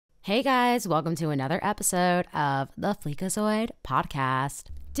Hey guys, welcome to another episode of the Fleekazoid podcast.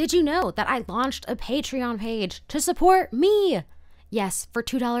 Did you know that I launched a Patreon page to support me? Yes, for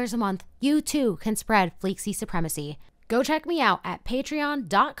 $2 a month, you too can spread Fleeksy supremacy. Go check me out at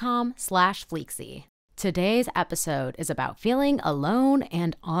patreon.com/Fleeksy. Today's episode is about feeling alone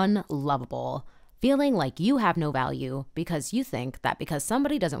and unlovable. Feeling like you have no value because you think that because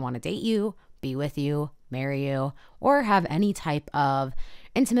somebody doesn't want to date you, be with you, marry you, or have any type of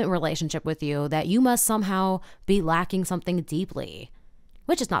intimate relationship with you, that you must somehow be lacking something deeply,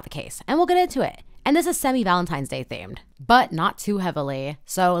 which is not the case. And we'll get into it. And this is semi-Valentine's Day themed, but not too heavily.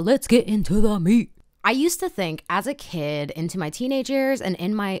 So let's get into the meat. I used to think as a kid, into my teenage years and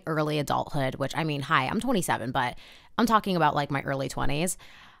in my early adulthood, which I mean, hi, I'm 27, but I'm talking about like my early 20s,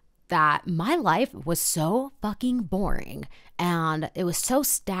 that my life was so fucking boring and it was so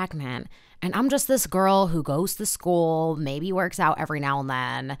stagnant. And I'm just this girl who goes to school, maybe works out every now and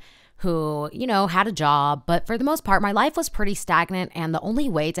then, who, had a job. But for the most part, my life was pretty stagnant. And the only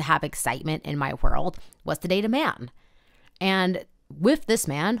way to have excitement in my world was to date a man. And with this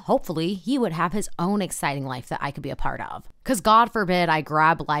man, hopefully, he would have his own exciting life that I could be a part of. Because God forbid I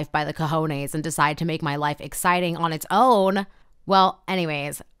grab life by the cojones and decide to make my life exciting on its own. Well,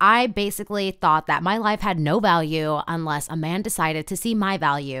 anyways, I basically thought that my life had no value unless a man decided to see my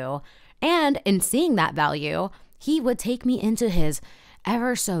value. And in seeing that value, he would take me into his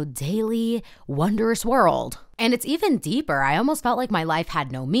ever so daily, wondrous world. And it's even deeper. I almost felt like my life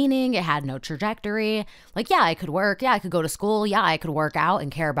had no meaning. It had no trajectory. Like, yeah, I could work. Yeah, I could go to school. Yeah, I could work out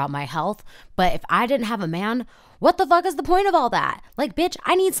and care about my health. But if I didn't have a man, what the fuck is the point of all that? Like, bitch,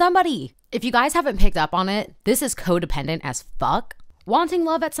 I need somebody. If you guys haven't picked up on it, this is codependent as fuck. Wanting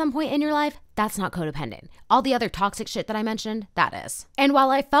love at some point in your life, that's not codependent. All the other toxic shit that I mentioned, that is. And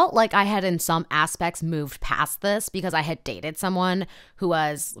while I felt like I had in some aspects moved past this because I had dated someone who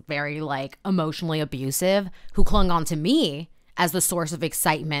was very emotionally abusive, who clung on to me as the source of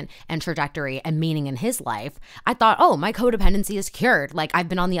excitement and trajectory and meaning in his life, I thought, oh, my codependency is cured. Like, I've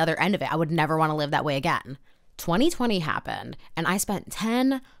been on the other end of it. I would never want to live that way again. 2020 happened and I spent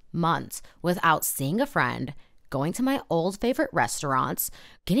 10 months without seeing a friend, going to my old favorite restaurants,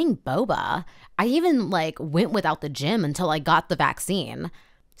 getting boba. I even went without the gym until I got the vaccine.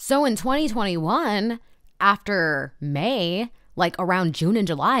 So in 2021, after May, around June and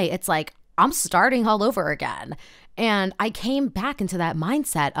July, it's like I'm starting all over again. And I came back into that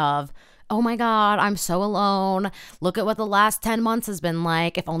mindset of, oh my God, I'm so alone. Look at what the last 10 months has been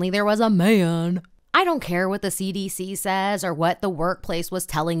like. If only there was a man. I don't care what the CDC says or what the workplace was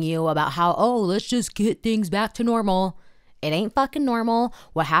telling you about how, oh, let's just get things back to normal. It ain't fucking normal.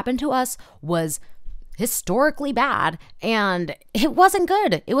 What happened to us was historically bad and it wasn't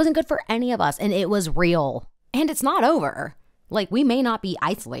good. It wasn't good for any of us and it was real. And it's not over. We may not be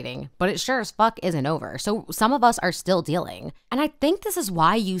isolating, but it sure as fuck isn't over. So some of us are still dealing. And I think this is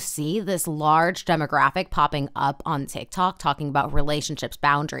why you see this large demographic popping up on TikTok talking about relationships,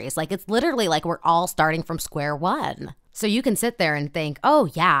 boundaries. It's literally like we're all starting from square one. So you can sit there and think, oh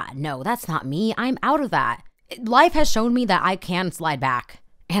yeah, no, that's not me. I'm out of that. Life has shown me that I can slide back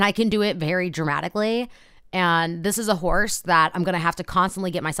and I can do it very dramatically. And this is a horse that I'm going to have to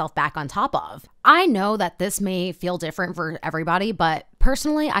constantly get myself back on top of. I know that this may feel different for everybody, but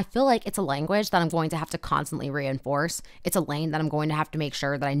personally, I feel like it's a language that I'm going to have to constantly reinforce. It's a lane that I'm going to have to make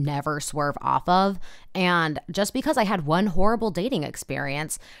sure that I never swerve off of. And just because I had one horrible dating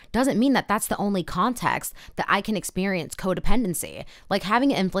experience doesn't mean that that's the only context that I can experience codependency.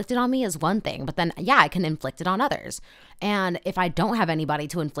 Having it inflicted on me is one thing, but then, yeah, I can inflict it on others. And if I don't have anybody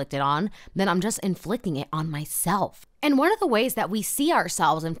to inflict it on, then I'm just inflicting it on myself. And one of the ways that we see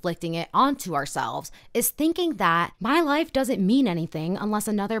ourselves inflicting it onto ourselves is thinking that my life doesn't mean anything unless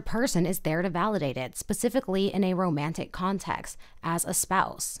another person is there to validate it, specifically in a romantic context as a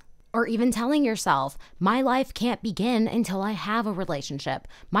spouse. Or even telling yourself, my life can't begin until I have a relationship.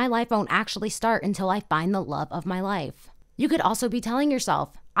 My life won't actually start until I find the love of my life. You could also be telling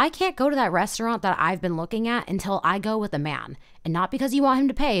yourself, I can't go to that restaurant that I've been looking at until I go with a man. And not because you want him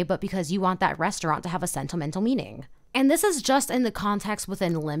to pay, but because you want that restaurant to have a sentimental meaning. And this is just in the context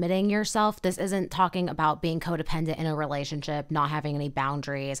within limiting yourself. This isn't talking about being codependent in a relationship, not having any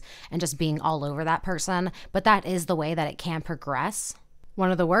boundaries, and just being all over that person. But that is the way that it can progress.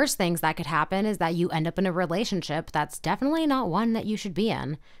 One of the worst things that could happen is that you end up in a relationship that's definitely not one that you should be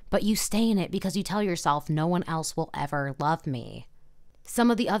in, but you stay in it because you tell yourself no one else will ever love me. Some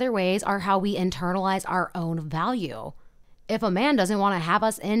of the other ways are how we internalize our own value. If a man doesn't want to have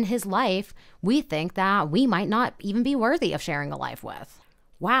us in his life, we think that we might not even be worthy of sharing a life with.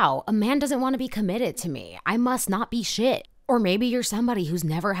 Wow, a man doesn't want to be committed to me. I must not be shit. Or maybe you're somebody who's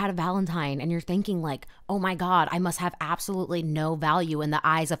never had a Valentine and you're thinking like, oh my God, I must have absolutely no value in the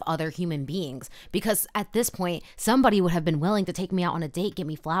eyes of other human beings because at this point, somebody would have been willing to take me out on a date, get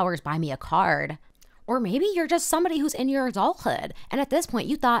me flowers, buy me a card. Or maybe you're just somebody who's in your adulthood. And at this point,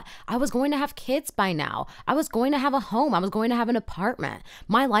 you thought I was going to have kids by now. I was going to have a home. I was going to have an apartment.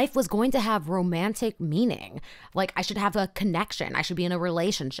 My life was going to have romantic meaning. Like I should have a connection. I should be in a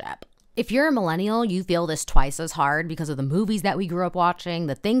relationship. If you're a millennial, you feel this twice as hard because of the movies that we grew up watching,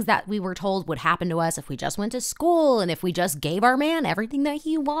 the things that we were told would happen to us if we just went to school and if we just gave our man everything that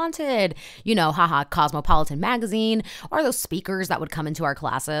he wanted. You know, haha, Cosmopolitan magazine, or those speakers that would come into our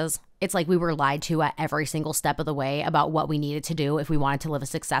classes. It's like we were lied to at every single step of the way about what we needed to do if we wanted to live a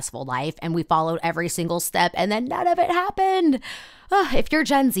successful life, and we followed every single step and then none of it happened. If you're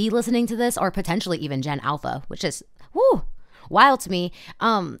Gen Z listening to this, or potentially even Gen Alpha, which is, whoo, wild to me.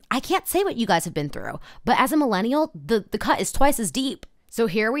 I can't say what you guys have been through, but as a millennial, the cut is twice as deep. So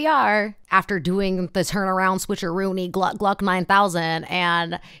here we are after doing the turnaround switcheroony Gluck 9000.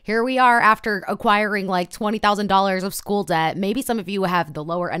 And here we are after acquiring like $20,000 of school debt. Maybe some of you have the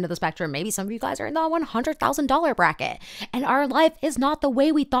lower end of the spectrum. Maybe some of you guys are in the $100,000 bracket. And our life is not the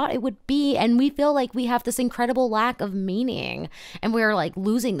way we thought it would be. And we feel like we have this incredible lack of meaning. And we're like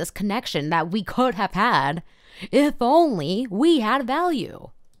losing this connection that we could have had if only we had value.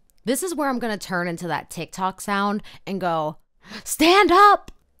 This is where I'm going to turn into that TikTok sound and go, stand up.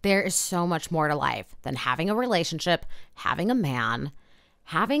 There is so much more to life than having a relationship, having a man,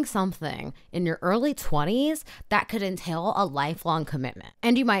 having something in your early 20s that could entail a lifelong commitment.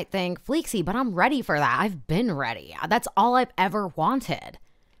 And you might think, Fleeksy, but I'm ready for that. I've been ready. That's all I've ever wanted.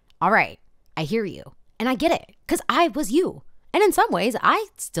 All right, I hear you. And I get it, because I was you. And in some ways, I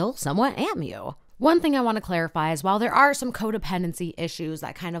still somewhat am you. One thing I want to clarify is while there are some codependency issues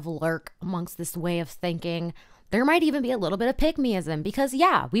that kind of lurk amongst this way of thinking, there might even be a little bit of pick-meism because,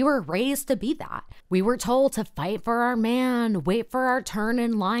 yeah, we were raised to be that. We were told to fight for our man, wait for our turn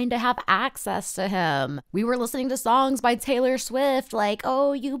in line to have access to him. We were listening to songs by Taylor Swift like,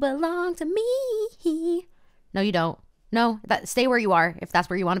 oh, you belong to me. No, you don't. No, stay where you are if that's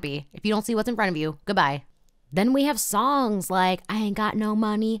where you want to be. If you don't see what's in front of you, goodbye. Then we have songs like, I ain't got no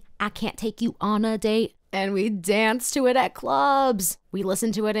money, I can't take you on a date. And we dance to it at clubs. We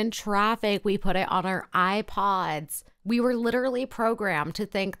listen to it in traffic. We put it on our iPods. We were literally programmed to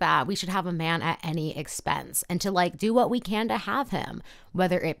think that we should have a man at any expense and to like do what we can to have him,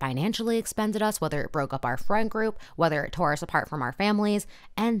 whether it financially expended us, whether it broke up our friend group, whether it tore us apart from our families.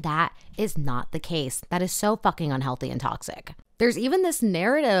 And that is not the case. That is so fucking unhealthy and toxic. There's even this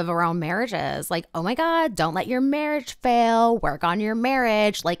narrative around marriages like, oh my God, don't let your marriage fail. Work on your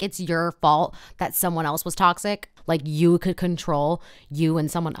marriage. Like it's your fault that someone else was toxic. Like you could control you and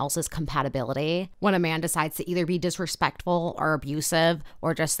someone else's compatibility. When a man decides to either be disrespectful or abusive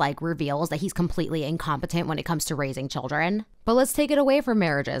or just like reveals that he's completely incompetent when it comes to raising children. But let's take it away from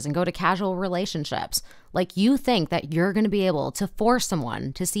marriages and go to casual relationships. Like you think that you're going to be able to force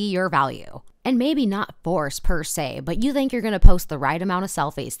someone to see your value. And maybe not force per se, but you think you're going to post the right amount of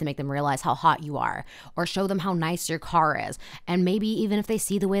selfies to make them realize how hot you are or show them how nice your car is. And maybe even if they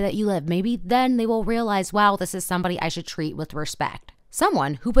see the way that you live, maybe then they will realize, wow, this is somebody I should treat with respect.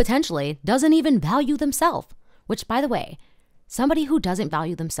 Someone who potentially doesn't even value themselves, which by the way, somebody who doesn't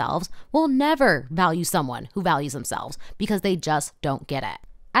value themselves will never value someone who values themselves because they just don't get it.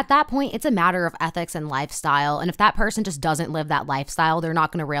 At that point, it's a matter of ethics and lifestyle. And if that person just doesn't live that lifestyle, they're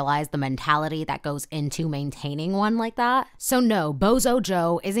not going to realize the mentality that goes into maintaining one like that. So no, Bozo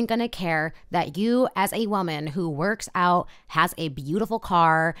Joe isn't going to care that you as a woman who works out, has a beautiful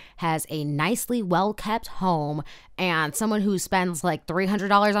car, has a nicely well-kept home, and someone who spends like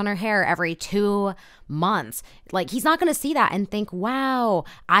 $300 on her hair every 2 months. Like he's not going to see that and think, wow,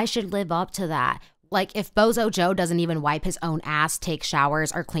 I should live up to that. Like if Bozo Joe doesn't even wipe his own ass, take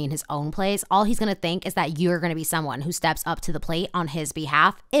showers, or clean his own place, all he's going to think is that you're going to be someone who steps up to the plate on his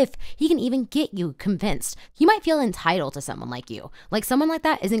behalf if he can even get you convinced. You might feel entitled to someone like you. Like someone like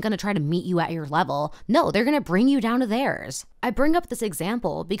that isn't going to try to meet you at your level. No, they're going to bring you down to theirs. I bring up this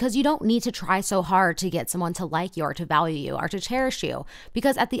example because you don't need to try so hard to get someone to like you or to value you or to cherish you.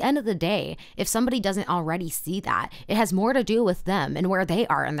 Because at the end of the day, if somebody doesn't already see that, it has more to do with them and where they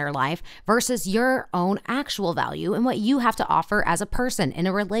are in their life versus your own actual value and what you have to offer as a person in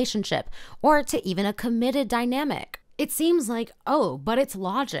a relationship or to even a committed dynamic. It seems like, oh, but it's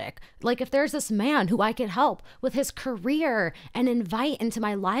logic. Like if there's this man who I could help with his career and invite into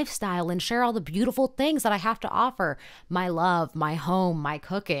my lifestyle and share all the beautiful things that I have to offer, my love, my home, my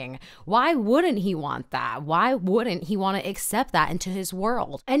cooking, why wouldn't he want that? Why wouldn't he want to accept that into his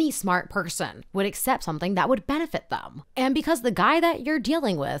world? Any smart person would accept something that would benefit them. And because the guy that you're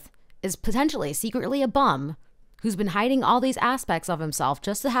dealing with is potentially secretly a bum who's been hiding all these aspects of himself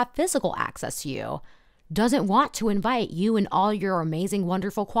just to have physical access to you, doesn't want to invite you and all your amazing,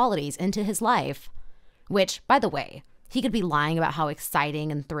 wonderful qualities into his life. Which, by the way, he could be lying about how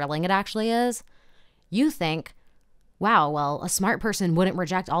exciting and thrilling it actually is. You think, wow, well, a smart person wouldn't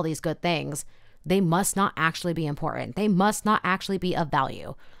reject all these good things. They must not actually be important. They must not actually be of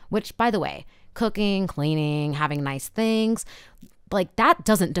value. Which, by the way, cooking, cleaning, having nice things, like that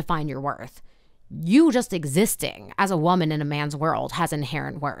doesn't define your worth. You just existing as a woman in a man's world has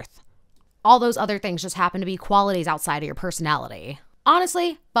inherent worth. All those other things just happen to be qualities outside of your personality.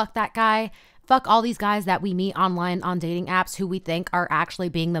 Honestly, fuck that guy. Fuck all these guys that we meet online on dating apps who we think are actually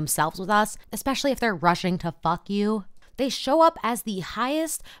being themselves with us, especially if they're rushing to fuck you. They show up as the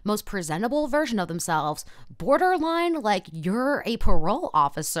highest, most presentable version of themselves, borderline like you're a parole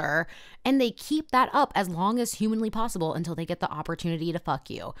officer, and they keep that up as long as humanly possible until they get the opportunity to fuck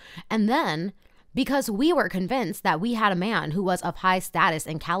you. And then, because we were convinced that we had a man who was of high status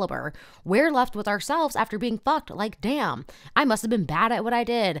and caliber, we're left with ourselves after being fucked like, damn, I must have been bad at what I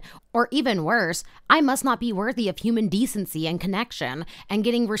did. Or even worse, I must not be worthy of human decency and connection and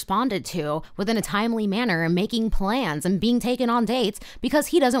getting responded to within a timely manner and making plans and being taken on dates because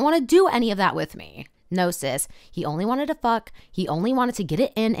he doesn't want to do any of that with me. No, sis, he only wanted to fuck. He only wanted to get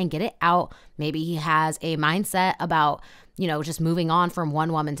it in and get it out. Maybe he has a mindset about, just moving on from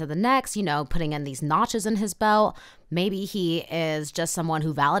one woman to the next, putting in these notches in his belt. Maybe he is just someone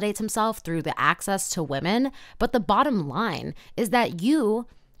who validates himself through the access to women. But the bottom line is that you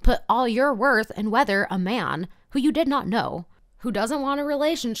put all your worth in whether a man who you did not know, who doesn't want a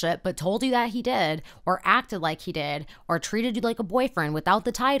relationship but told you that he did, or acted like he did, or treated you like a boyfriend without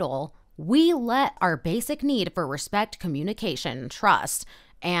the title, we let our basic need for respect, communication, trust,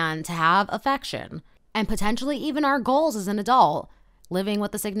 and to have affection, and potentially even our goals as an adult, living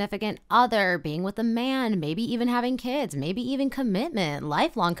with a significant other, being with a man, maybe even having kids, maybe even commitment,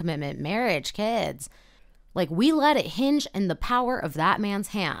 lifelong commitment, marriage, kids. Like we let it hinge in the power of that man's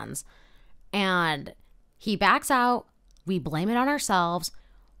hands. And he backs out, we blame it on ourselves,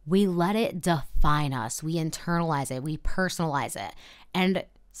 we let it define us, we internalize it, we personalize it. And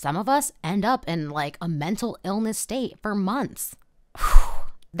some of us end up in like a mental illness state for months.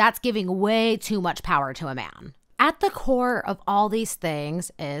 That's giving way too much power to a man. At the core of all these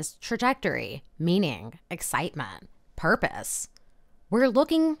things is trajectory, meaning, excitement, purpose. We're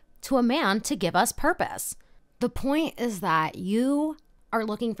looking to a man to give us purpose. The point is that you are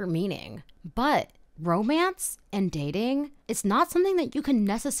looking for meaning, but romance and dating, it's not something that you can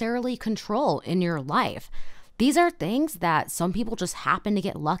necessarily control in your life. These are things that some people just happen to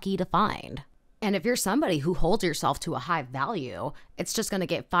get lucky to find. And if you're somebody who holds yourself to a high value, it's just going to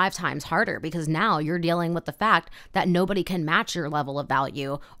get 5 times harder because now you're dealing with the fact that nobody can match your level of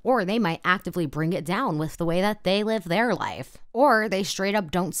value, or they might actively bring it down with the way that they live their life. Or they straight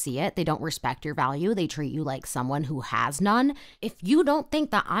up don't see it. They don't respect your value. They treat you like someone who has none. If you don't think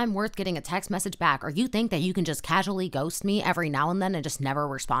that I'm worth getting a text message back, or you think that you can just casually ghost me every now and then and just never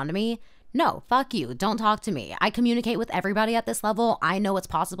respond to me, no, fuck you. Don't talk to me. I communicate with everybody at this level. I know it's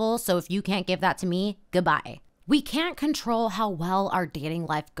possible. So if you can't give that to me, goodbye. We can't control how well our dating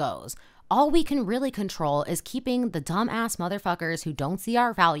life goes. All we can really control is keeping the dumbass motherfuckers who don't see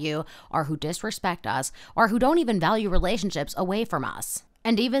our value, or who disrespect us, or who don't even value relationships away from us.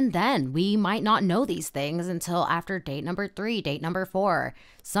 And even then, we might not know these things until after date number 3, date number 4.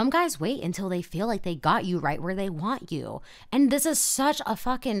 Some guys wait until they feel like they got you right where they want you. And this is such a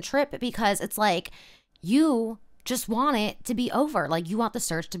fucking trip because it's like you just want it to be over. Like you want the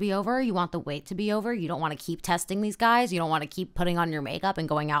search to be over. You want the wait to be over. You don't want to keep testing these guys. You don't want to keep putting on your makeup and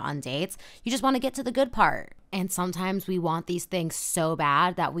going out on dates. You just want to get to the good part. And sometimes we want these things so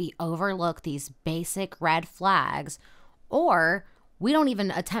bad that we overlook these basic red flags, or we don't even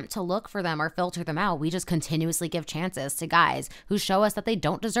attempt to look for them or filter them out. We just continuously give chances to guys who show us that they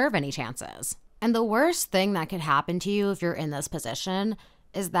don't deserve any chances. And the worst thing that could happen to you if you're in this position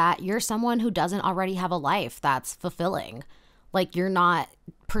is that you're someone who doesn't already have a life that's fulfilling. Like you're not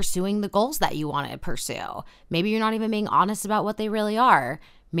pursuing the goals that you want to pursue. Maybe you're not even being honest about what they really are.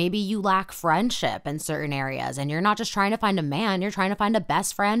 Maybe you lack friendship in certain areas and you're not just trying to find a man, you're trying to find a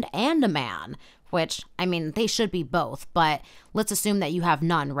best friend and a man. which, I mean, they should be both, but let's assume that you have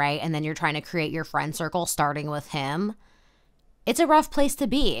none, right? And then you're trying to create your friend circle starting with him. It's a rough place to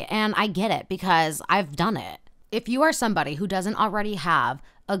be, and I get it because I've done it. If you are somebody who doesn't already have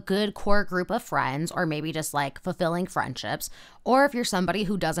a good core group of friends, or maybe just like fulfilling friendships, or if you're somebody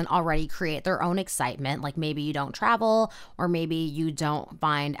who doesn't already create their own excitement, like maybe you don't travel, or maybe you don't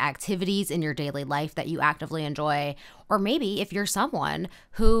find activities in your daily life that you actively enjoy, or maybe if you're someone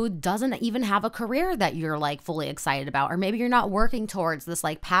who doesn't even have a career that you're like fully excited about, or maybe you're not working towards this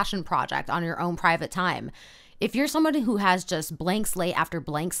like passion project on your own private time. If you're somebody who has just blank slate after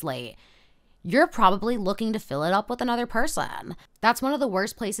blank slate, you're probably looking to fill it up with another person. That's one of the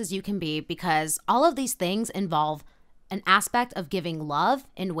worst places you can be because all of these things involve an aspect of giving love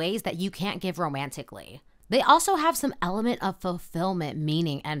in ways that you can't give romantically. They also have some element of fulfillment,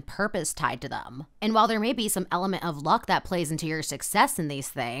 meaning, and purpose tied to them. And while there may be some element of luck that plays into your success in these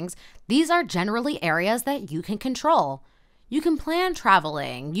things, these are generally areas that you can control. You can plan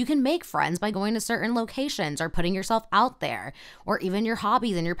traveling, you can make friends by going to certain locations or putting yourself out there, or even your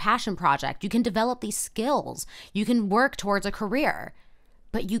hobbies and your passion project. You can develop these skills, you can work towards a career,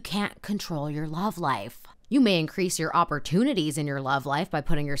 but you can't control your love life. You may increase your opportunities in your love life by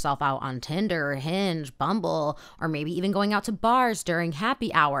putting yourself out on Tinder, Hinge, Bumble, or maybe even going out to bars during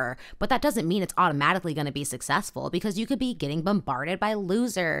happy hour. But that doesn't mean it's automatically going to be successful because you could be getting bombarded by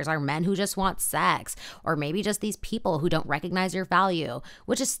losers or men who just want sex, or maybe just these people who don't recognize your value,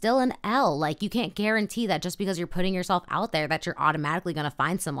 which is still an L. Like, you can't guarantee that just because you're putting yourself out there that you're automatically going to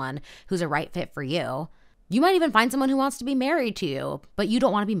find someone who's a right fit for you. You might even find someone who wants to be married to you, but you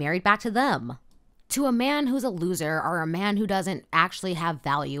don't want to be married back to them. To a man who's a loser or a man who doesn't actually have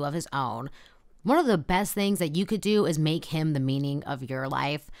value of his own, one of the best things that you could do is make him the meaning of your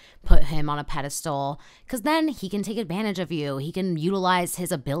life, put him on a pedestal, because then he can take advantage of you. He can utilize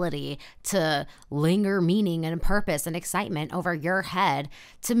his ability to linger meaning and purpose and excitement over your head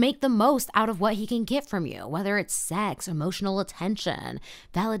to make the most out of what he can get from you, whether it's sex, emotional attention,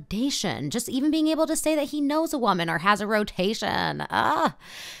 validation, just even being able to say that he knows a woman or has a rotation.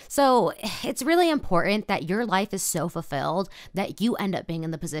 So it's really important that your life is so fulfilled that you end up being in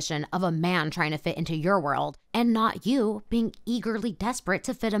the position of a man trying to fit into your world and not you being eagerly desperate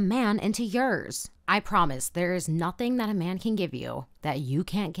to fit a man into yours. I promise there is nothing that a man can give you that you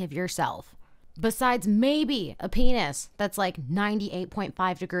can't give yourself. Besides maybe a penis that's like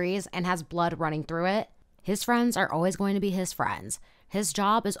 98.5 degrees and has blood running through it, his friends are always going to be his friends. His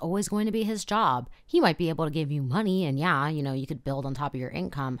job is always going to be his job. He might be able to give you money and yeah, you could build on top of your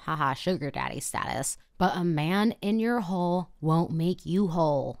income. Haha, sugar daddy status. But a man in your hole won't make you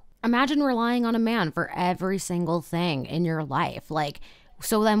whole. Imagine relying on a man for every single thing in your life.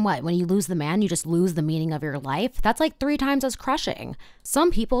 So then what? When you lose the man, you just lose the meaning of your life? That's like 3 times as crushing.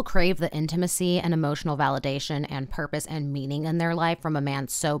 Some people crave the intimacy and emotional validation and purpose and meaning in their life from a man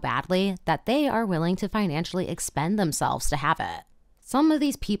so badly that they are willing to financially expend themselves to have it. Some of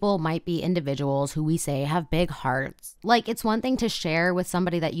these people might be individuals who we say have big hearts. Like, it's one thing to share with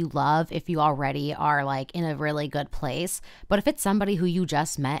somebody that you love if you already are like in a really good place. But if it's somebody who you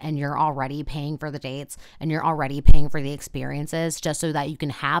just met and you're already paying for the dates and you're already paying for the experiences just so that you can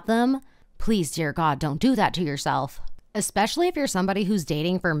have them, please, dear God, don't do that to yourself. Especially if you're somebody who's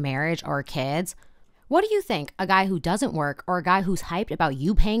dating for marriage or kids. What do you think a guy who doesn't work or a guy who's hyped about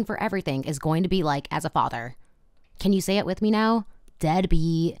you paying for everything is going to be like as a father? Can you say it with me now?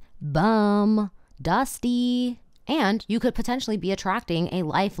 Deadbeat, bum, dusty, and you could potentially be attracting a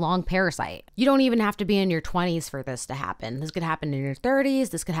lifelong parasite. You don't even have to be in your 20s for this to happen. This could happen in your 30s,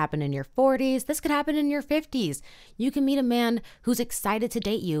 this could happen in your 40s, this could happen in your 50s. You can meet a man who's excited to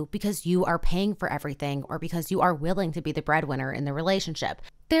date you because you are paying for everything or because you are willing to be the breadwinner in the relationship.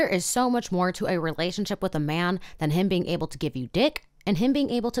 There is so much more to a relationship with a man than him being able to give you dick and him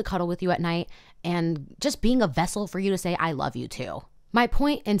being able to cuddle with you at night and just being a vessel for you to say, I love you too. My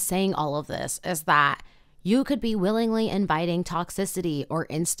point in saying all of this is that you could be willingly inviting toxicity or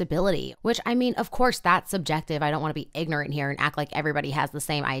instability, which, I mean, of course, that's subjective. I don't want to be ignorant here and act like everybody has the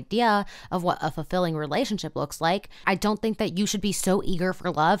same idea of what a fulfilling relationship looks like. I don't think that you should be so eager for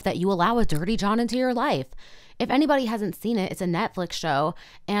love that you allow a dirty John into your life. If anybody hasn't seen it, it's a Netflix show.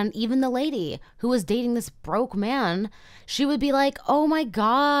 And even the lady who was dating this broke man, she would be like, oh my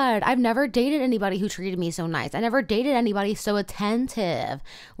God, I've never dated anybody who treated me so nice. I never dated anybody so attentive.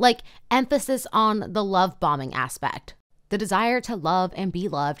 Like, emphasis on the love bombing aspect. The desire to love and be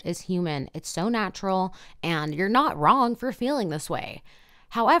loved is human. It's so natural, and you're not wrong for feeling this way.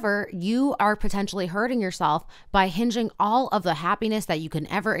 However, you are potentially hurting yourself by hinging all of the happiness that you can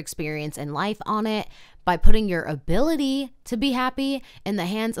ever experience in life on it, by putting your ability to be happy in the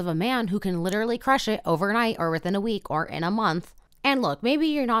hands of a man who can literally crush it overnight or within a week or in a month. And look, maybe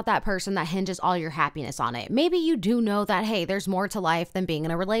you're not that person that hinges all your happiness on it. Maybe you do know that, hey, there's more to life than being in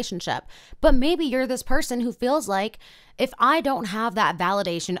a relationship. But maybe you're this person who feels like, if I don't have that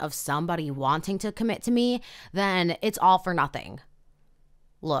validation of somebody wanting to commit to me, then it's all for nothing.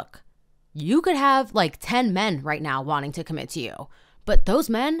 Look, you could have like 10 men right now wanting to commit to you, but those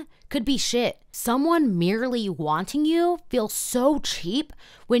men could be shit. Someone merely wanting you feels so cheap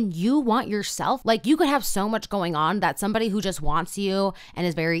when you want yourself. Like, you could have so much going on that somebody who just wants you and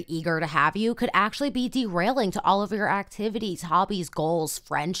is very eager to have you could actually be derailing to all of your activities, hobbies, goals,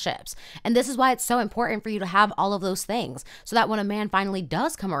 friendships. And this is why it's so important for you to have all of those things, so that when a man finally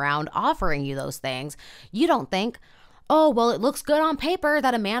does come around offering you those things, you don't think, oh, well, it looks good on paper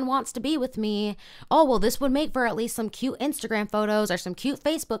that a man wants to be with me. Oh, well, this would make for at least some cute Instagram photos or some cute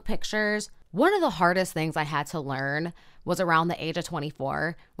Facebook pictures. One of the hardest things I had to learn was around the age of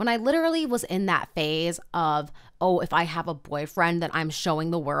 24, when I literally was in that phase of, oh, if I have a boyfriend, then I'm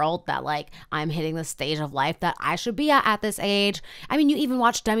showing the world that, like, I'm hitting the stage of life that I should be at this age. I mean, you even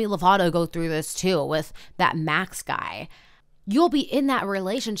watch Demi Lovato go through this too with that Max guy. You'll be in that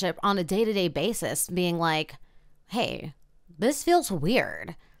relationship on a day-to-day basis being like, hey, this feels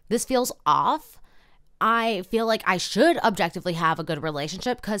weird. This feels off. I feel like I should objectively have a good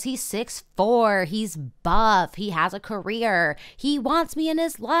relationship because he's 6'4", he's buff, he has a career, he wants me in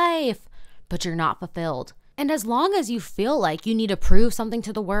his life, but you're not fulfilled. And as long as you feel like you need to prove something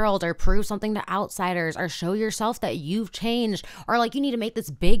to the world or prove something to outsiders or show yourself that you've changed, or like you need to make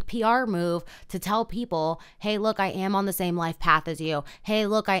this big PR move to tell people, hey, look, I am on the same life path as you. Hey,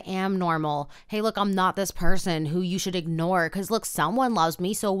 look, I am normal. Hey, look, I'm not this person who you should ignore because look, someone loves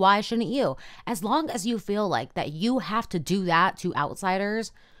me, so why shouldn't you? As long as you feel like that you have to do that to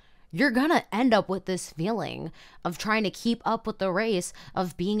outsiders, you're gonna end up with this feeling of trying to keep up with the race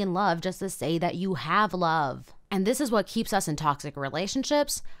of being in love just to say that you have love. And this is what keeps us in toxic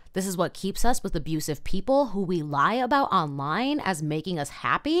relationships. This is what keeps us with abusive people who we lie about online as making us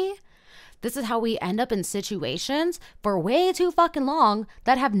happy. This is how we end up in situations for way too fucking long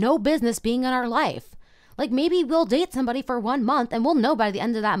that have no business being in our life. Like, maybe we'll date somebody for 1 month and we'll know by the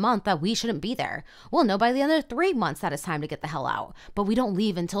end of that month that we shouldn't be there. We'll know by the end of 3 months that it's time to get the hell out. But we don't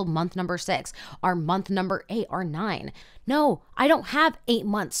leave until month number 6 or month number 8 or 9. No, I don't have 8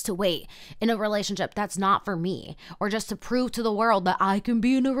 months to wait in a relationship that's not for me, or just to prove to the world that I can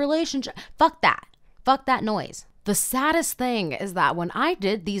be in a relationship. Fuck that. Fuck that noise. The saddest thing is that when I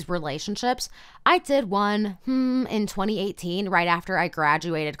did these relationships, I did one in 2018 right after I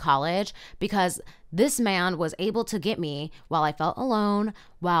graduated college, because this man was able to get me while I felt alone,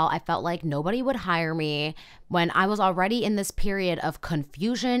 while I felt like nobody would hire me, when I was already in this period of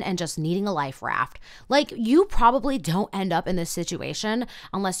confusion and just needing a life raft. Like, you probably don't end up in this situation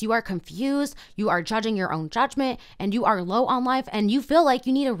unless you are confused, you are judging your own judgment, and you are low on life and you feel like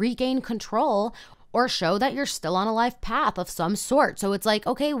you need to regain control or show that you're still on a life path of some sort. So it's like,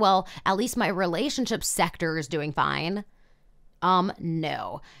 okay, well, at least my relationship sector is doing fine.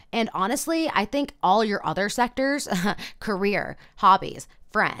 No. And honestly, I think all your other sectors, career, hobbies,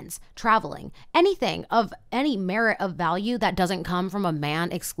 friends, traveling, anything of any merit of value that doesn't come from a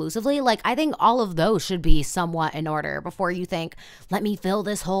man exclusively, like, I think all of those should be somewhat in order before you think, let me fill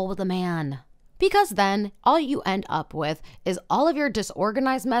this hole with a man. Because then all you end up with is all of your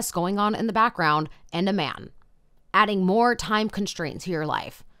disorganized mess going on in the background and a man, adding more time constraints to your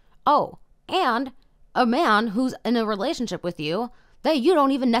life. Oh, and a man who's in a relationship with you that you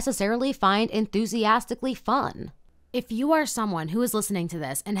don't even necessarily find enthusiastically fun. If you are someone who is listening to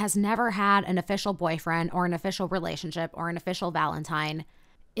this and has never had an official boyfriend or an official relationship or an official Valentine,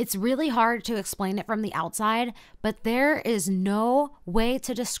 it's really hard to explain it from the outside, but there is no way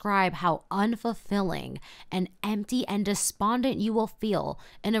to describe how unfulfilling and empty and despondent you will feel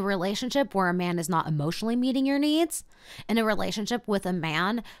in a relationship where a man is not emotionally meeting your needs, in a relationship with a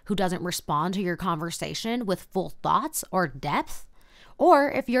man who doesn't respond to your conversation with full thoughts or depth,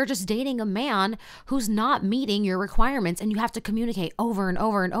 or if you're just dating a man who's not meeting your requirements and you have to communicate over and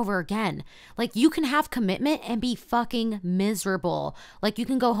over and over again. Like, you can have commitment and be fucking miserable. Like, you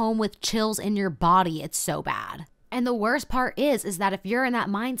can go home with chills in your body. It's so bad. And the worst part is that if you're in that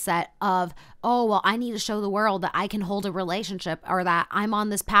mindset of, oh, well, I need to show the world that I can hold a relationship, or that I'm on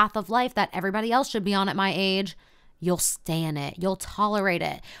this path of life that everybody else should be on at my age, you'll stay in it. You'll tolerate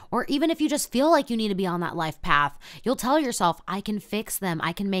it. Or even if you just feel like you need to be on that life path, you'll tell yourself, I can fix them.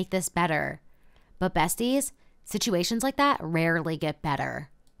 I can make this better. But besties, Situations like that rarely get better.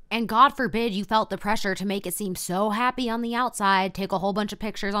 And God forbid you felt the pressure to make it seem so happy on the outside, take a whole bunch of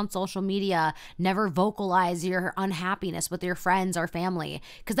pictures on social media, never vocalize your unhappiness with your friends or family.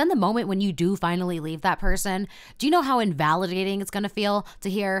 Because then the moment when you do finally leave that person, do you know how invalidating it's going to feel to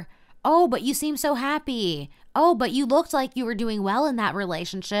hear, oh, but you seem so happy. Oh, but you looked like you were doing well in that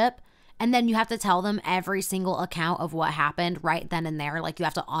relationship. And then you have to tell them every single account of what happened right then and there. Like you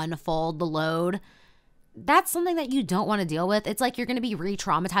have to unfold the load. That's something that you don't want to deal with. It's like you're going to be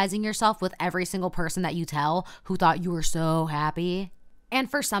re-traumatizing yourself with every single person that you tell who thought you were so happy. And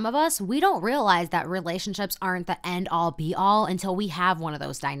for some of us, we don't realize that relationships aren't the end all be all until we have one of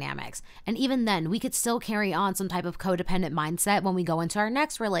those dynamics. And even then, we could still carry on some type of codependent mindset when we go into our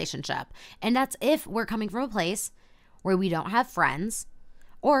next relationship. And that's if we're coming from a place where we don't have friends,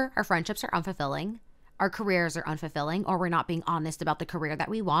 or our friendships are unfulfilling, our careers are unfulfilling, or we're not being honest about the career that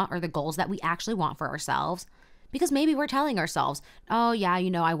we want or the goals that we actually want for ourselves. Because maybe we're telling ourselves, oh yeah,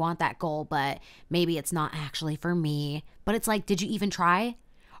 I want that goal, but maybe it's not actually for me. But it's like, did you even try?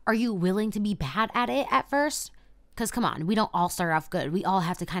 Are you willing to be bad at it at first? Because come on, we don't all start off good. We all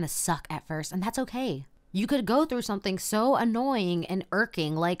have to kind of suck at first, and that's okay. You could go through something so annoying and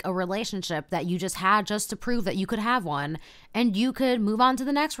irking like a relationship that you just had just to prove that you could have one. And you could move on to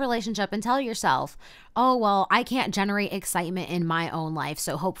the next relationship and tell yourself, oh, well, I can't generate excitement in my own life,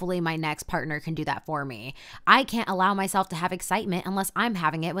 so hopefully my next partner can do that for me. I can't allow myself to have excitement unless I'm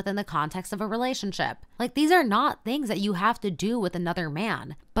having it within the context of a relationship. Like, these are not things that you have to do with another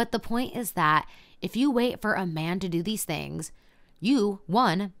man. But the point is that if you wait for a man to do these things, you,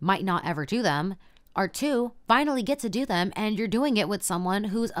 one, might not ever do them, or two, finally get to do them, and you're doing it with someone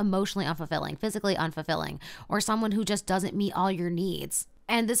who's emotionally unfulfilling, physically unfulfilling, or someone who just doesn't meet all your needs.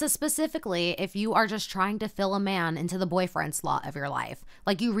 And this is specifically if you are just trying to fill a man into the boyfriend slot of your life.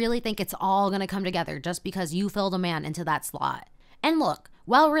 Like, you really think it's all gonna come together just because you filled a man into that slot. And look,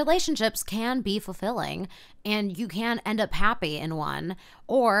 while relationships can be fulfilling and you can end up happy in one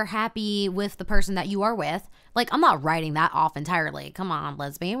or happy with the person that you are with, like, I'm not writing that off entirely. Come on,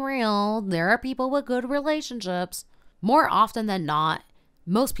 let's be real. There are people with good relationships. More often than not,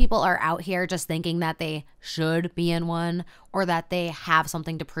 most people are out here just thinking that they should be in one or that they have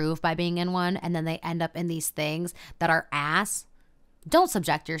something to prove by being in one, and then they end up in these things that are ass. Don't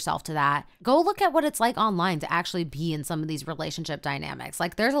subject yourself to that. Go look at what it's like online to actually be in some of these relationship dynamics.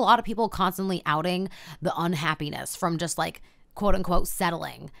 Like, there's a lot of people constantly outing the unhappiness from just like, quote unquote,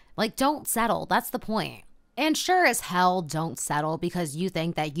 settling. Like, don't settle. That's the point. And sure as hell, don't settle because you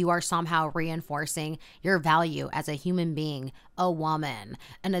think that you are somehow reinforcing your value as a human being, a woman,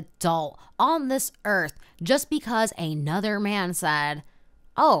 an adult on this earth just because another man said,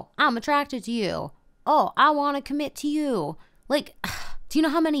 oh, I'm attracted to you. Oh, I want to commit to you. Like, do you know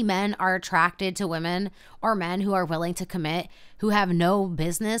how many men are attracted to women or men who are willing to commit who have no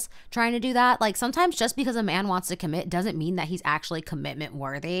business trying to do that? Like, sometimes just because a man wants to commit doesn't mean that he's actually commitment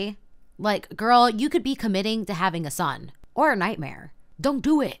worthy. Like, girl, you could be committing to having a son or a nightmare. Don't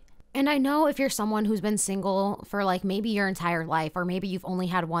do it. And I know if you're someone who's been single for like maybe your entire life, or maybe you've only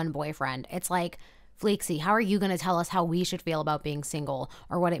had one boyfriend, it's like, Fleeksy, how are you going to tell us how we should feel about being single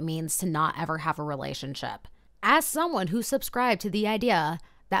or what it means to not ever have a relationship? As someone who subscribed to the idea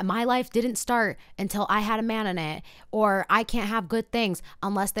that my life didn't start until I had a man in it, or I can't have good things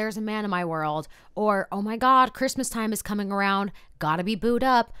unless there's a man in my world, or, oh my God, Christmas time is coming around, gotta be booed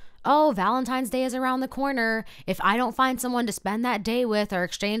up. Oh, Valentine's Day is around the corner. If I don't find someone to spend that day with or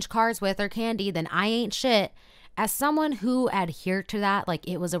exchange cards with or candy, then I ain't shit. As someone who adhered to that like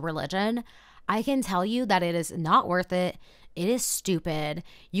it was a religion, I can tell you that it is not worth it. It is stupid.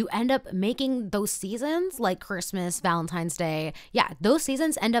 You end up making those seasons like Christmas, Valentine's Day. Yeah, those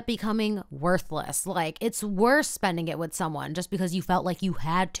seasons end up becoming worthless. Like, it's worse spending it with someone just because you felt like you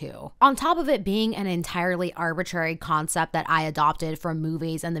had to. On top of it being an entirely arbitrary concept that I adopted from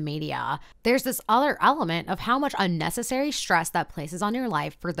movies and the media, there's this other element of how much unnecessary stress that places on your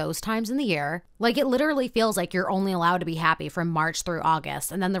life for those times in the year. Like, it literally feels like you're only allowed to be happy from March through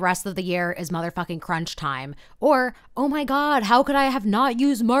August, and then the rest of the year is motherfucking crunch time. Or, oh my God, how could I have not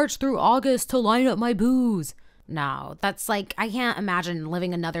used March through August to line up my booze? No, that's like, I can't imagine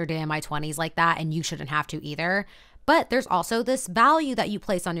living another day in my 20s like that, and you shouldn't have to either. But there's also this value that you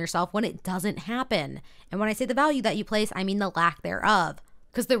place on yourself when it doesn't happen. And when I say the value that you place, I mean the lack thereof.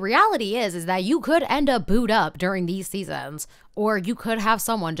 Because the reality is that you could end up booed up during these seasons, or you could have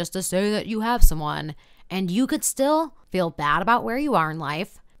someone just to say that you have someone, and you could still feel bad about where you are in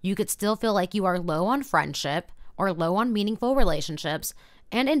life. You could still feel like you are low on friendship or low on meaningful relationships,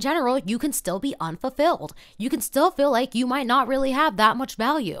 And in general, you can still be unfulfilled. You can still feel like you might not really have that much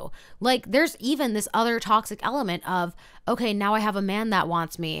value. Like there's even this other toxic element of, okay, now I have a man that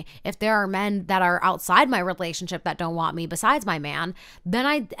wants me. If there are men that are outside my relationship that don't want me besides my man, then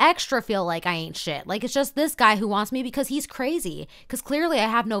I extra feel like I ain't shit. Like it's just this guy who wants me because he's crazy. Because clearly I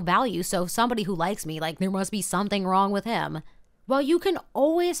have no value. So somebody who likes me, like there must be something wrong with him. While you can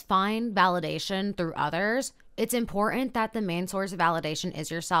always find validation through others, it's important that the main source of validation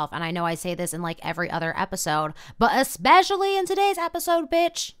is yourself. And I know I say this in like every other episode, but especially in today's episode,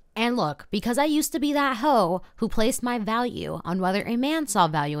 bitch. And look, because I used to be that hoe who placed my value on whether a man saw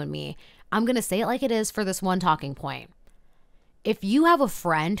value in me, I'm going to say it like it is for this one talking point. If you have a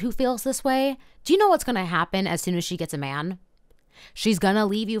friend who feels this way, do you know what's going to happen as soon as she gets a man? She's gonna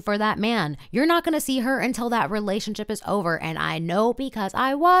leave you for that man. You're not gonna see her until that relationship is over. And I know because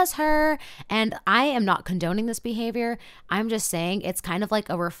I was her. And I am not condoning this behavior. I'm just saying it's kind of like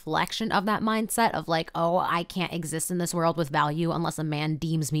a reflection of that mindset of like, oh, I can't exist in this world with value unless a man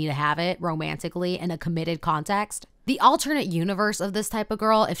deems me to have it romantically in a committed context. The alternate universe of this type of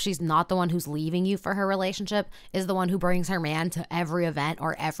girl, if she's not the one who's leaving you for her relationship, is the one who brings her man to every event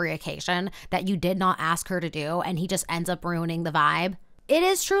or every occasion that you did not ask her to do, and he just ends up ruining the vibe. It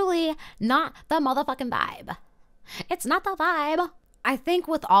is truly not the motherfucking vibe. It's not the vibe. I think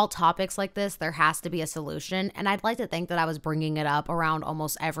with all topics like this, there has to be a solution, and I'd like to think that I was bringing it up around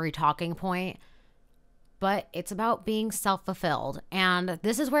almost every talking point. But it's about being self-fulfilled. And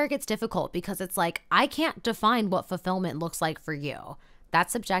this is where it gets difficult because it's like, I can't define what fulfillment looks like for you.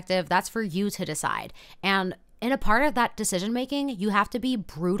 That's subjective. That's for you to decide. And in a part of that decision-making, you have to be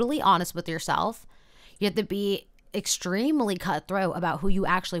brutally honest with yourself. You have to be extremely cutthroat about who you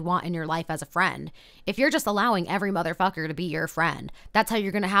actually want in your life as a friend. If you're just allowing every motherfucker to be your friend, that's how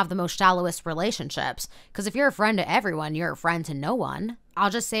you're going to have the most shallowest relationships. Because if you're a friend to everyone, you're a friend to no one. I'll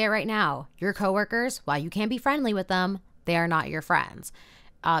just say it right now. Your coworkers, while you can be friendly with them, they are not your friends.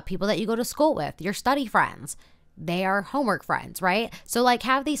 People that you go to school with, your study friends, they are homework friends, right? So like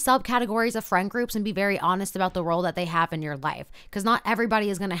have these subcategories of friend groups and be very honest about the role that they have in your life, because not everybody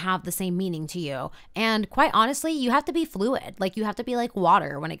is going to have the same meaning to you. And quite honestly, you have to be fluid. Like you have to be like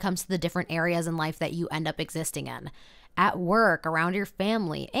water when it comes to the different areas in life that you end up existing in. At work, around your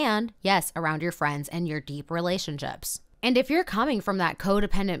family, and yes, around your friends and your deep relationships. And if you're coming from that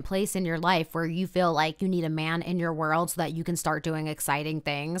codependent place in your life where you feel like you need a man in your world so that you can start doing exciting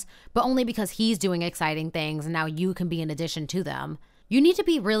things, but only because he's doing exciting things and now you can be an addition to them, you need to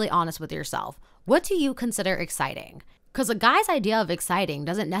be really honest with yourself. What do you consider exciting? Because a guy's idea of exciting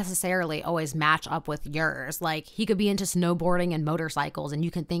doesn't necessarily always match up with yours. Like he could be into snowboarding and motorcycles and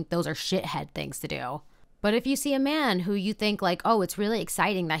you can think those are shithead things to do. But if you see a man who you think like, oh, it's really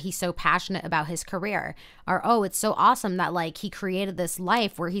exciting that he's so passionate about his career, or oh, it's so awesome that like he created this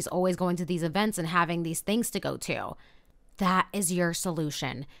life where he's always going to these events and having these things to go to, that is your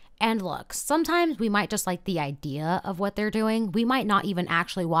solution. And look, sometimes we might just like the idea of what they're doing. We might not even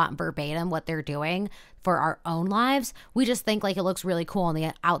actually want verbatim what they're doing for our own lives. We just think like it looks really cool on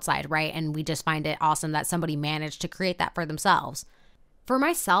the outside, right? And we just find it awesome that somebody managed to create that for themselves. For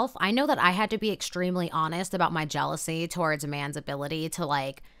myself, I know that I had to be extremely honest about my jealousy towards a man's ability to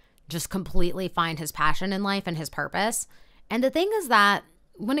like just completely find his passion in life and his purpose. And the thing is that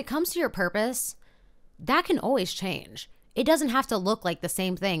when it comes to your purpose, that can always change. It doesn't have to look like the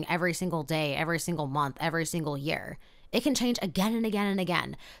same thing every single day, every single month, every single year. It can change again and again and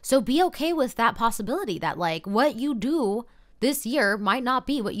again. So be okay with that possibility that like what you do this year might not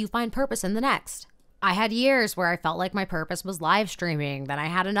be what you find purpose in the next. I had years where I felt like my purpose was live streaming. Then I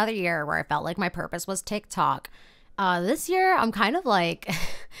had another year where I felt like my purpose was TikTok. This year, I'm kind of like,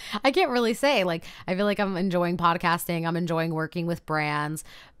 I can't really say, like, I feel like I'm enjoying podcasting. I'm enjoying working with brands,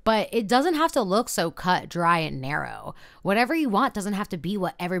 but it doesn't have to look so cut, dry, and narrow. Whatever you want doesn't have to be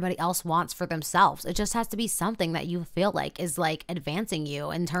what everybody else wants for themselves. It just has to be something that you feel like is like advancing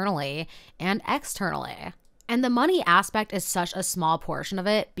you internally and externally. And the money aspect is such a small portion of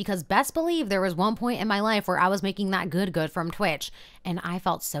it because best believe there was one point in my life where I was making that good from Twitch and I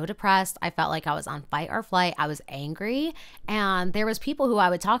felt so depressed. I felt like I was on fight or flight. I was angry. And there was people who I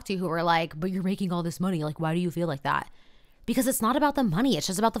would talk to who were like, but you're making all this money. Like, why do you feel like that? Because it's not about the money. It's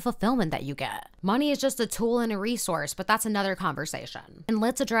just about the fulfillment that you get. Money is just a tool and a resource, but that's another conversation. And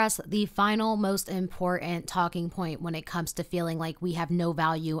let's address the final most important talking point when it comes to feeling like we have no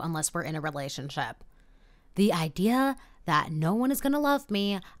value unless we're in a relationship. The idea that no one is going to love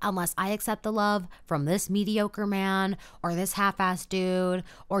me unless I accept the love from this mediocre man or this half-assed dude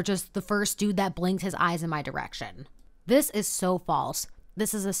or just the first dude that blinked his eyes in my direction. This is so false.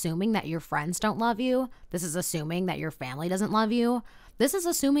 This is assuming that your friends don't love you. This is assuming that your family doesn't love you. This is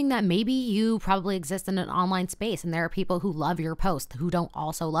assuming that maybe you probably exist in an online space and there are people who love your post who don't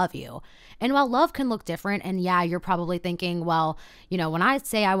also love you. And while love can look different, and yeah, you're probably thinking, well, when I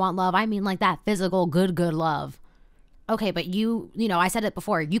say I want love, I mean like that physical, good love. Okay, but I said it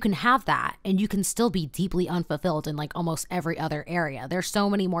before, you can have that and you can still be deeply unfulfilled in like almost every other area. There's so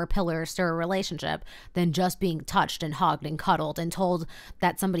many more pillars to a relationship than just being touched and hugged and cuddled and told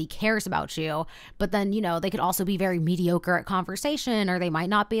that somebody cares about you. But then, they could also be very mediocre at conversation, or they might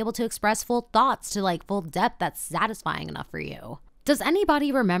not be able to express full thoughts to like full depth that's satisfying enough for you. Does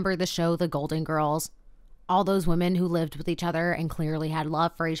anybody remember the show The Golden Girls? All those women who lived with each other and clearly had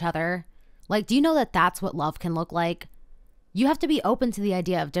love for each other. Like, do you know that that's what love can look like? You have to be open to the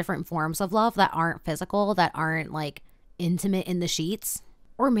idea of different forms of love that aren't physical, that aren't like intimate in the sheets.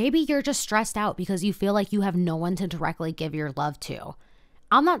 Or maybe you're just stressed out because you feel like you have no one to directly give your love to.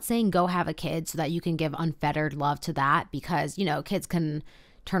 I'm not saying go have a kid so that you can give unfettered love to that, because, kids can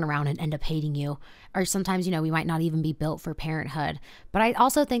turn around and end up hating you. Or sometimes, we might not even be built for parenthood. But I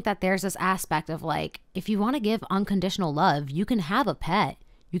also think that there's this aspect of like, if you want to give unconditional love, you can have a pet.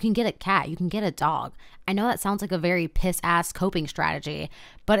 You can get a cat, you can get a dog. I know that sounds like a very piss-ass coping strategy,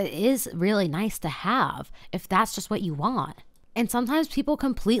 but it is really nice to have if that's just what you want. And sometimes people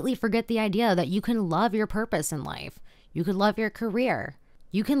completely forget the idea that you can love your purpose in life. You can love your career.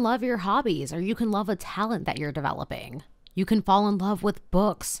 You can love your hobbies, or you can love a talent that you're developing. You can fall in love with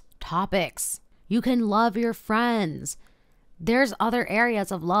books, topics. You can love your friends. There's other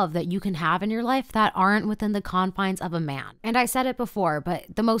areas of love that you can have in your life that aren't within the confines of a man. And I said it before, but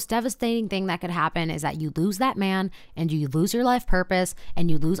the most devastating thing that could happen is that you lose that man and you lose your life purpose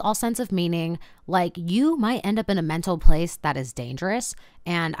and you lose all sense of meaning. Like, you might end up in a mental place that is dangerous.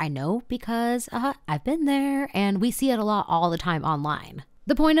 And I know because I've been there, and we see it a lot all the time online.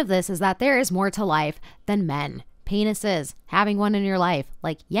 The point of this is that there is more to life than men. Penises, having one in your life.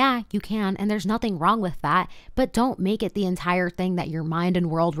 Like, yeah, you can, and there's nothing wrong with that, but don't make it the entire thing that your mind and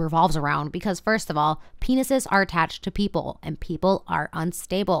world revolves around, because first of all, penises are attached to people, and people are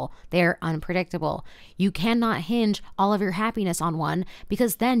unstable. They're unpredictable. You cannot hinge all of your happiness on one,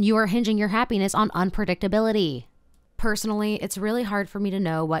 because then you are hinging your happiness on unpredictability. Personally, it's really hard for me to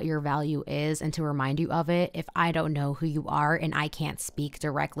know what your value is and to remind you of it if I don't know who you are and I can't speak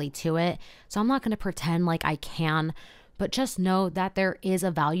directly to it. So I'm not going to pretend like I can, but just know that there is a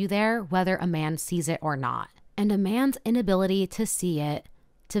value there, whether a man sees it or not. And a man's inability to see it,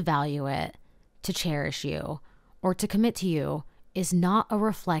 to value it, to cherish you, or to commit to you is not a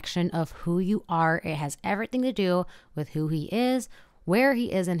reflection of who you are. It has everything to do with who he is, where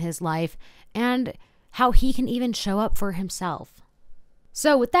he is in his life, and how he can even show up for himself.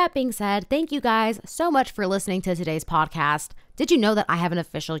 So with that being said, thank you guys so much for listening to today's podcast. Did you know that I have an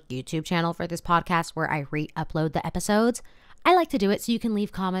official YouTube channel for this podcast where I re-upload the episodes? I like to do it so you can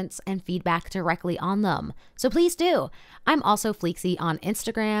leave comments and feedback directly on them. So please do. I'm also Fleeksy on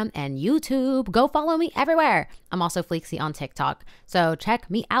Instagram and YouTube. Go follow me everywhere. I'm also Fleeksy on TikTok. So check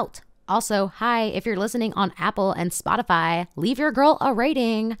me out. Also, hi, if you're listening on Apple and Spotify, leave your girl a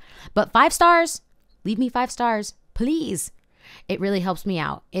rating. But 5 stars. Leave me 5 stars, please. It really helps me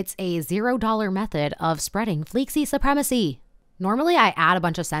out. It's a $0 method of spreading Fleeksy supremacy. Normally, I add a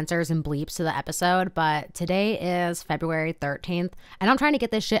bunch of censors and bleeps to the episode, but today is February 13th, and I'm trying to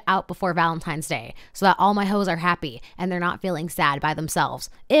get this shit out before Valentine's Day so that all my hoes are happy and they're not feeling sad by themselves,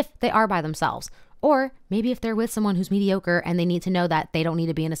 if they are by themselves. Or maybe if they're with someone who's mediocre and they need to know that they don't need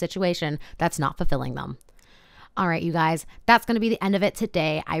to be in a situation that's not fulfilling them. All right, you guys, that's going to be the end of it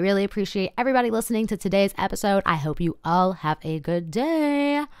today. I really appreciate everybody listening to today's episode. I hope you all have a good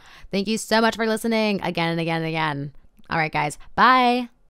day. Thank you so much for listening again and again and again. All right, guys, bye.